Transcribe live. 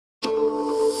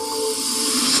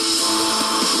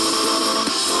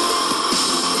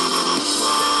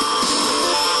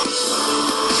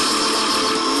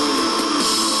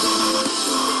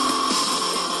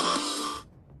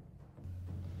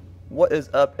What is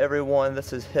up, everyone?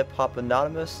 This is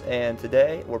HipHopHonotamus, and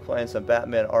today we're playing some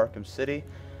Batman Arkham City.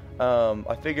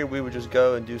 I figured we would just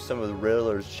go and do some of the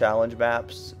Riddler's challenge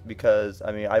maps because,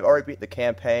 I mean, I've already beat the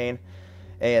campaign,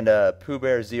 and Pooh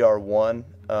Bear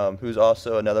ZR1, who's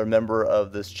also another member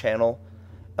of this channel,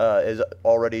 is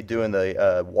already doing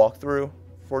the walkthrough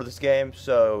for this game.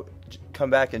 So come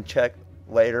back and check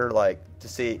later, like, to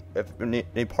see if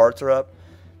any parts are up,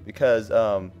 because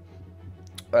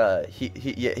I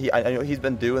know he's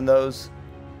been doing those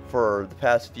for the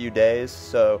past few days,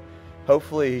 so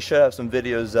hopefully he should have some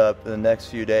videos up in the next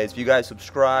few days. If you guys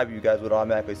subscribe, you guys would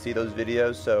automatically see those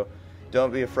videos, so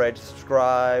don't be afraid to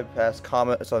subscribe, ask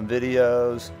comments on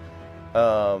videos,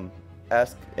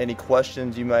 ask any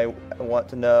questions you might want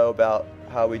to know about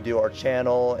how we do our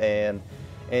channel, and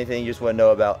anything you just want to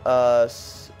know about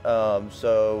us.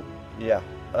 So yeah,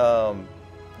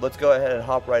 let's go ahead and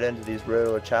hop right into these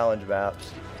Riddler challenge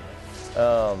maps.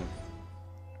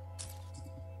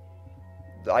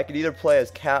 I could either play as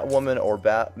Catwoman or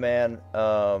Batman.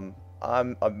 I'm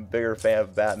a bigger fan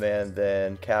of Batman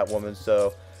than Catwoman,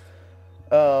 so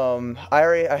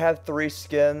I have 3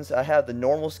 skins. I have the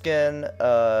normal skin,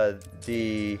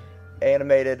 the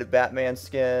animated Batman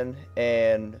skin,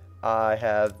 and I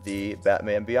have the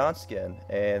Batman Beyond skin,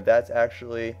 and that's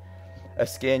actually a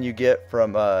skin you get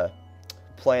from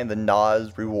playing the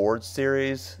Nas rewards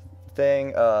series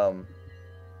thing.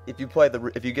 If you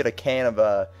get a can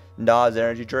of Nas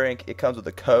energy drink, it comes with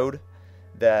a code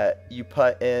that you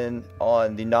put in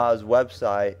on the Nas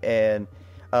website, and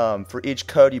for each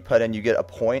code you put in, you get a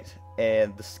point.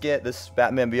 And the skin, this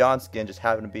Batman Beyond skin, just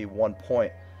happened to be 1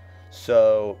 point.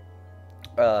 So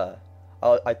I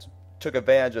took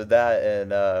advantage of that and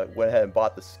went ahead and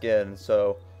bought the skin.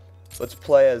 So let's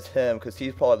play as him, because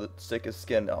he's probably the sickest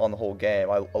skin on the whole game.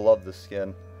 I love this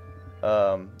skin.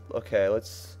 Okay,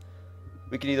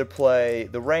 we can either play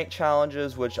the rank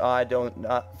challenges, which I do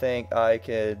not think I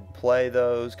could play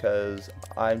those, because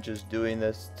I'm just doing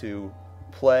this to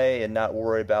play and not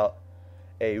worry about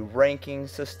a ranking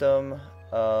system.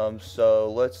 So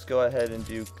let's go ahead and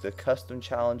do the custom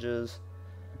challenges.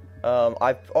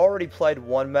 I've already played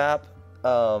one map.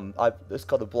 It's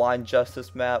called the Blind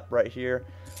Justice map right here.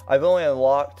 I've only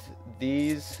unlocked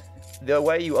these. The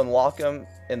way you unlock them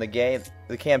in the game,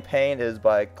 the campaign, is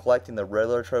by collecting the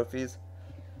Riddler trophies.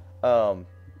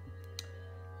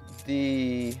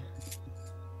 These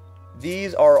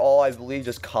are all, I believe,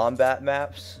 just combat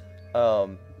maps.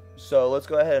 So let's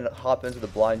go ahead and hop into the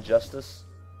Blind Justice,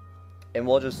 and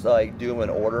we'll just like do them in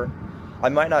order. I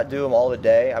might not do them all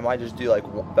today. I might just do like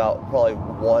probably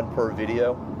 1 per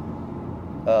video.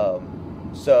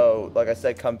 So like I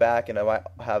said, come back and I might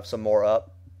have some more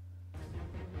up.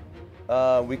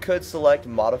 We could select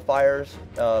modifiers.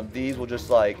 These will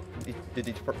just like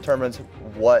determines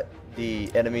what the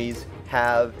enemies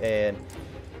have, and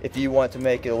if you want to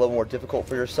make it a little more difficult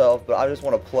for yourself. But I just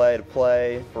want to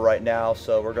play for right now,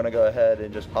 so we're gonna go ahead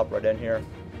and just hop right in here.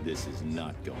 This is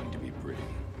not going to be pretty.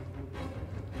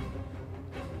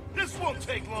 This won't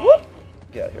take long. Whoop!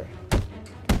 Get out of here.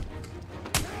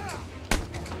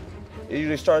 It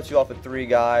usually starts you off with 3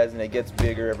 guys, and it gets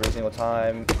bigger every single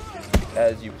time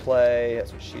as you play.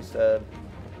 That's what she said.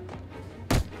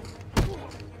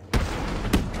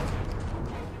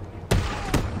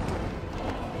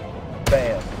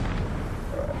 Bam.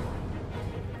 Alright.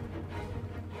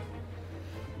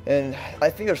 And I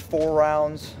think there's 4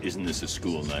 rounds. Isn't this a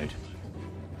school night?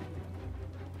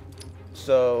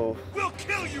 So, We'll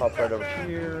kill you, hop right over Batman.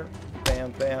 here.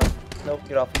 Bam, bam. Nope,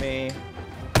 get off me.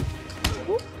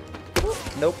 Whoop, whoop.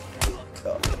 Nope.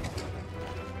 Oh.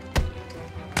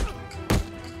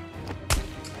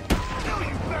 Kill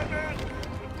you, Batman.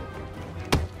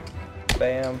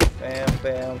 Bam, bam,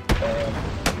 bam, bam,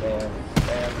 bam,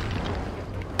 bam.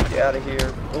 Get out of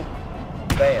here. Oop.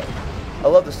 Bam. I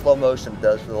love the slow motion it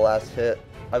does for the last hit.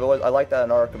 I like that in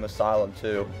Arkham Asylum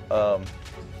too.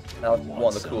 That was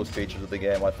one of the coolest features of the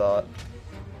game, I thought.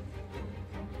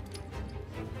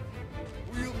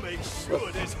 We'll make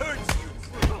sure this hurts you.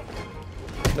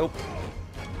 Nope.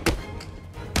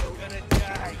 You're gonna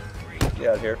die. Get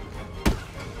out of here.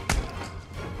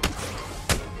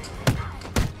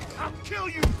 I'll kill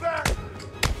you back.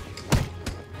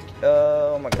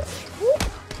 Oh my gosh.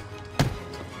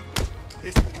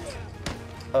 This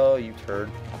Oh, you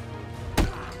turd.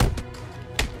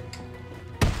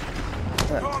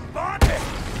 your body.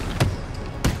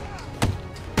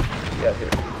 Get out of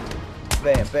here.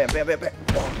 Bam, bam, bam, bam, bam.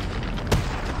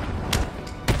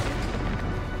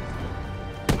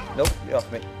 Nope, get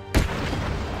off me.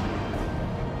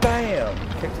 Bam!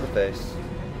 Kick to the face.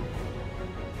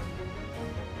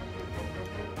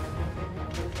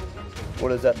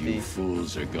 What is that? You The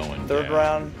fools are going third down.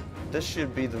 round? This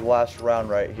should be the last round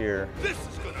right here. This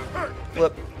is gonna hurt.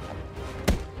 Flip.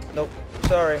 Nope.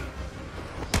 Sorry.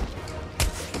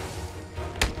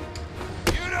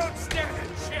 You don't stand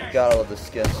a chance. God, I love this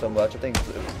skin so much. I think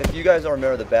if you guys don't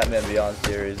remember the Batman Beyond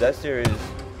series, that series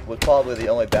was probably the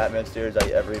only Batman series I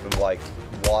ever even like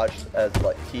watched as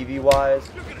like TV wise.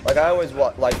 Like I always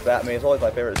liked Batman. He's always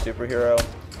my favorite superhero,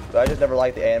 but I just never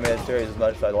liked the animated series as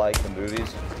much as I liked the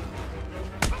movies.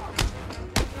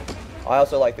 I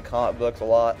also like the comic books a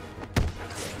lot.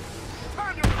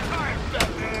 Time to retire,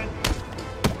 Batman.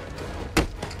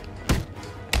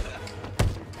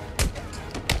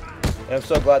 And I'm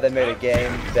so glad they made a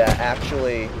game that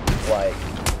actually like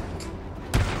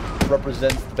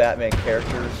represents the Batman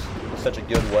characters in such a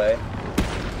good way.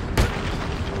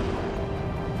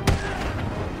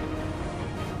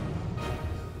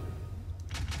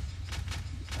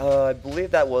 I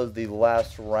believe that was the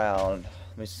last round.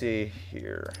 Let me see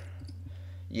here.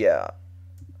 Yeah.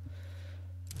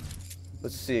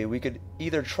 Let's see, we could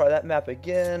either try that map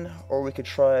again, or we could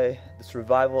try the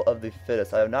survival of the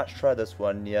fittest. I have not tried this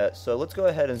one yet, so let's go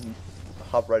ahead and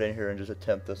hop right in here and just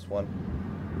attempt this one.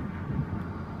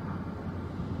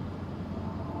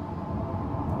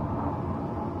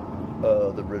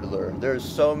 Oh, the Riddler. There's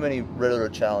so many Riddler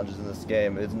challenges in this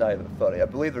game, it's not even funny. I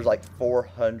believe there's like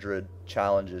 400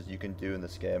 challenges you can do in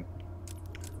this game.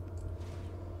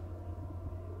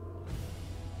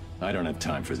 I don't have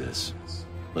time for this.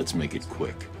 Let's make it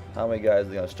quick. How many guys are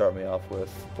they going to start me off with?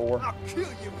 4? I'll kill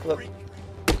you, Flip. freak.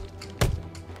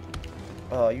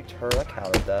 Oh, you turd. I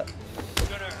counted that. It's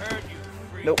gonna hurt you,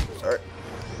 freak. Nope, sorry.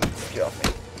 Get off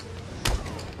me.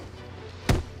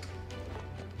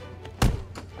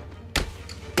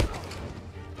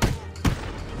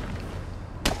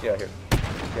 Get out of here.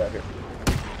 Get out of here.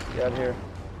 Get out of here.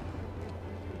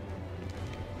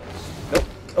 Nope.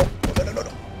 Oh, no, no, no,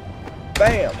 no.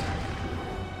 Bam!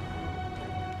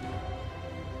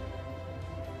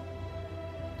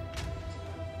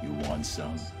 You want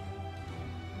some?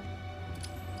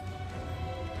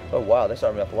 Oh wow, they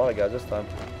started me off a lot of guys this time.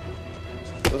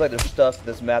 Looks like there's stuff in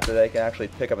this map that they can actually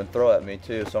pick up and throw at me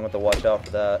too, so I'm going to have to watch out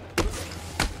for that.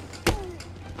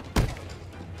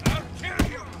 I'll kill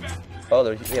you, Batman. Oh,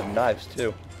 they have knives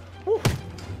too. Whew.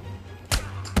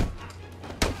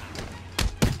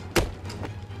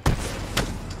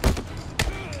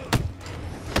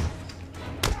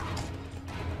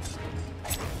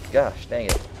 Gosh, dang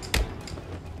it.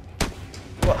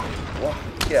 Whoa, whoa,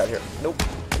 get out of here. Nope.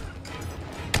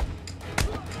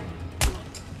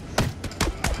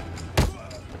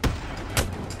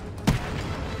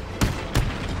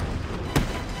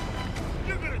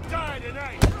 You're gonna die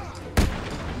tonight.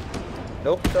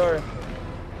 Nope, sorry.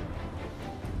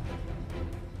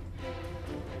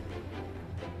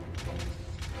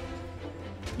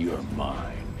 You're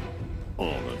mine. All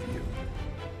of you.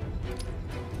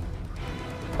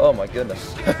 Oh my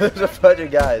goodness. There's a bunch of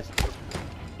guys.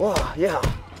 Whoa, yeah.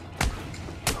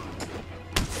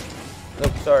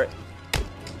 Nope, sorry.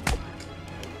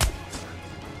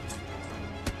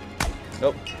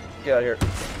 Nope, get out of here.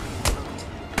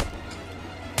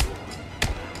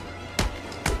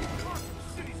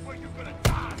 City's where you're gonna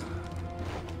die.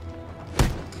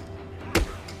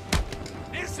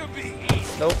 This'll be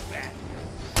easy. Nope. Batman.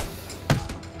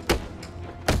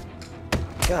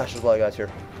 Gosh, there's a lot of guys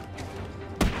here.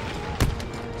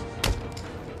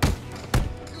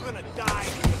 You're gonna die,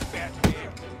 Batman.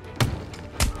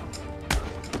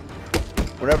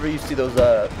 Whenever you see those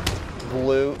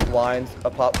blue lines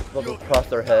pop up across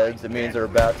their heads, it means they're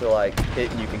about to like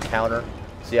hit and you can counter.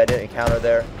 See, I didn't counter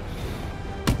there.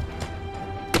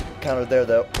 Counter there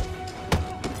though.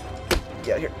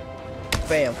 Get out here.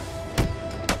 Bam.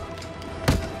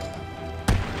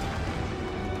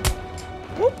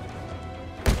 Whoop.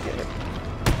 Get here.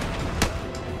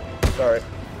 Sorry.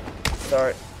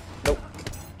 Sorry. Nope.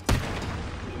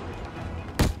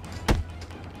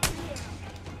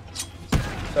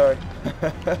 Sorry.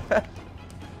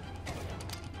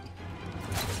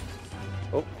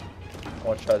 Oh, I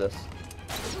want to try this.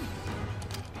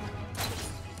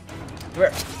 Come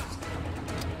here.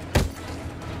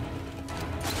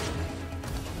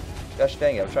 Gosh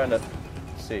dang it, I'm trying to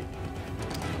see.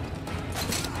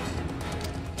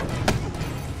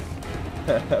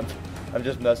 I'm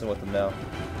just messing with them now.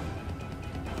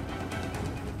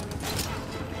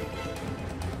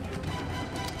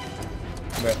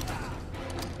 Come here.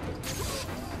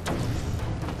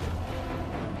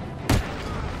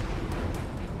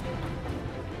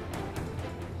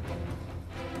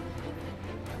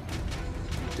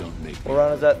 Don't make What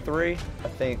round is that? 3? I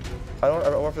think. I don't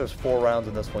know if there's 4 rounds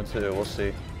in this one too. We'll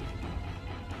see.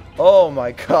 Oh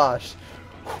my gosh.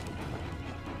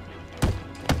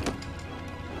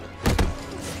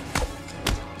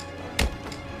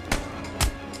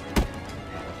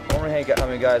 I wonder how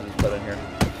many guys is put in here.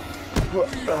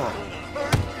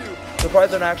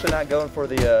 Surprised they're actually not going for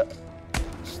the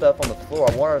stuff on the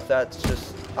floor. I wonder if that's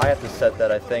just, I have to set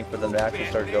that, I think, for them to actually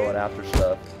start going after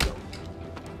stuff.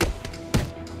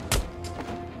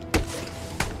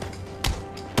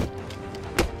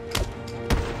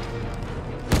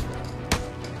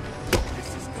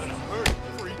 This is gonna hurt,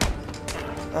 freak.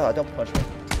 Ah, don't punch me.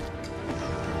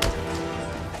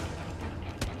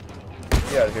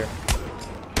 Get out of here.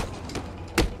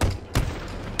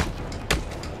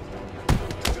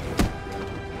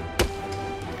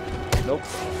 Nope.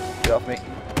 Get off me.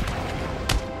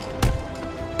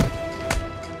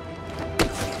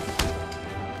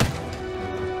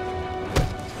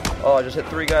 Oh, I just hit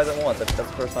 3 guys at once. That's the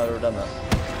first time I've ever done that.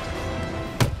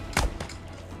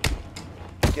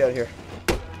 Get out of here.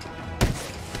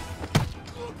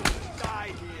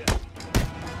 Die here.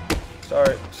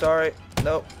 Sorry, sorry.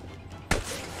 Nope.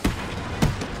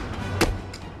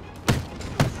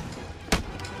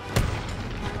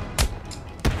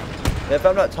 If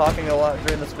I'm not talking a lot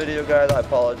during this video, guys, I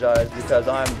apologize because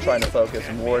I'm trying to focus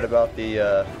and worried about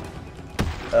the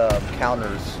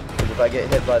counters. Because if I get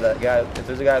hit by that guy, if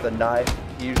there's a guy with a knife,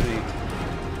 usually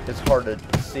it's hard to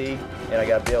see, and I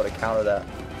gotta be able to counter that.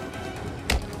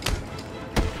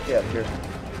 Get out of here.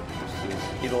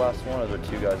 Is he the last one, or are there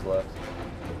 2 guys left?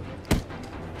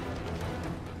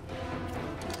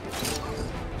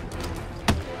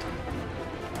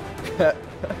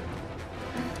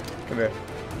 Come here.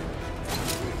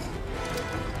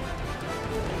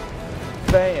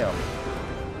 Bam!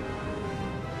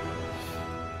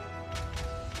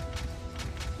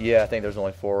 Yeah, I think there's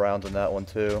only 4 rounds in that one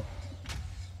too.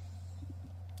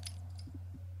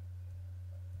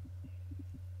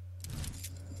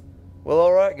 Well,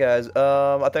 alright guys,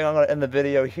 I think I'm going to end the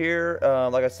video here.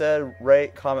 Like I said,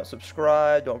 rate, comment,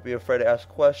 subscribe, don't be afraid to ask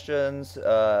questions.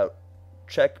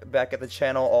 Check back at the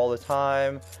channel all the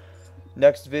time.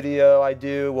 Next video I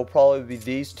do will probably be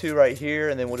these 2 right here,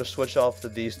 and then we'll just switch off to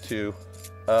these 2.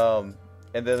 And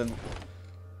then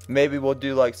maybe we'll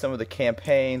do like some of the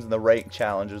campaigns and the rank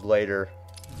challenges later.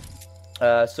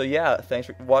 So yeah, thanks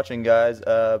for watching, guys.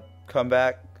 Come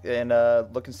back and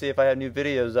look and see if I have new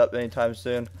videos up anytime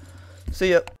soon.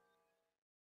 See ya.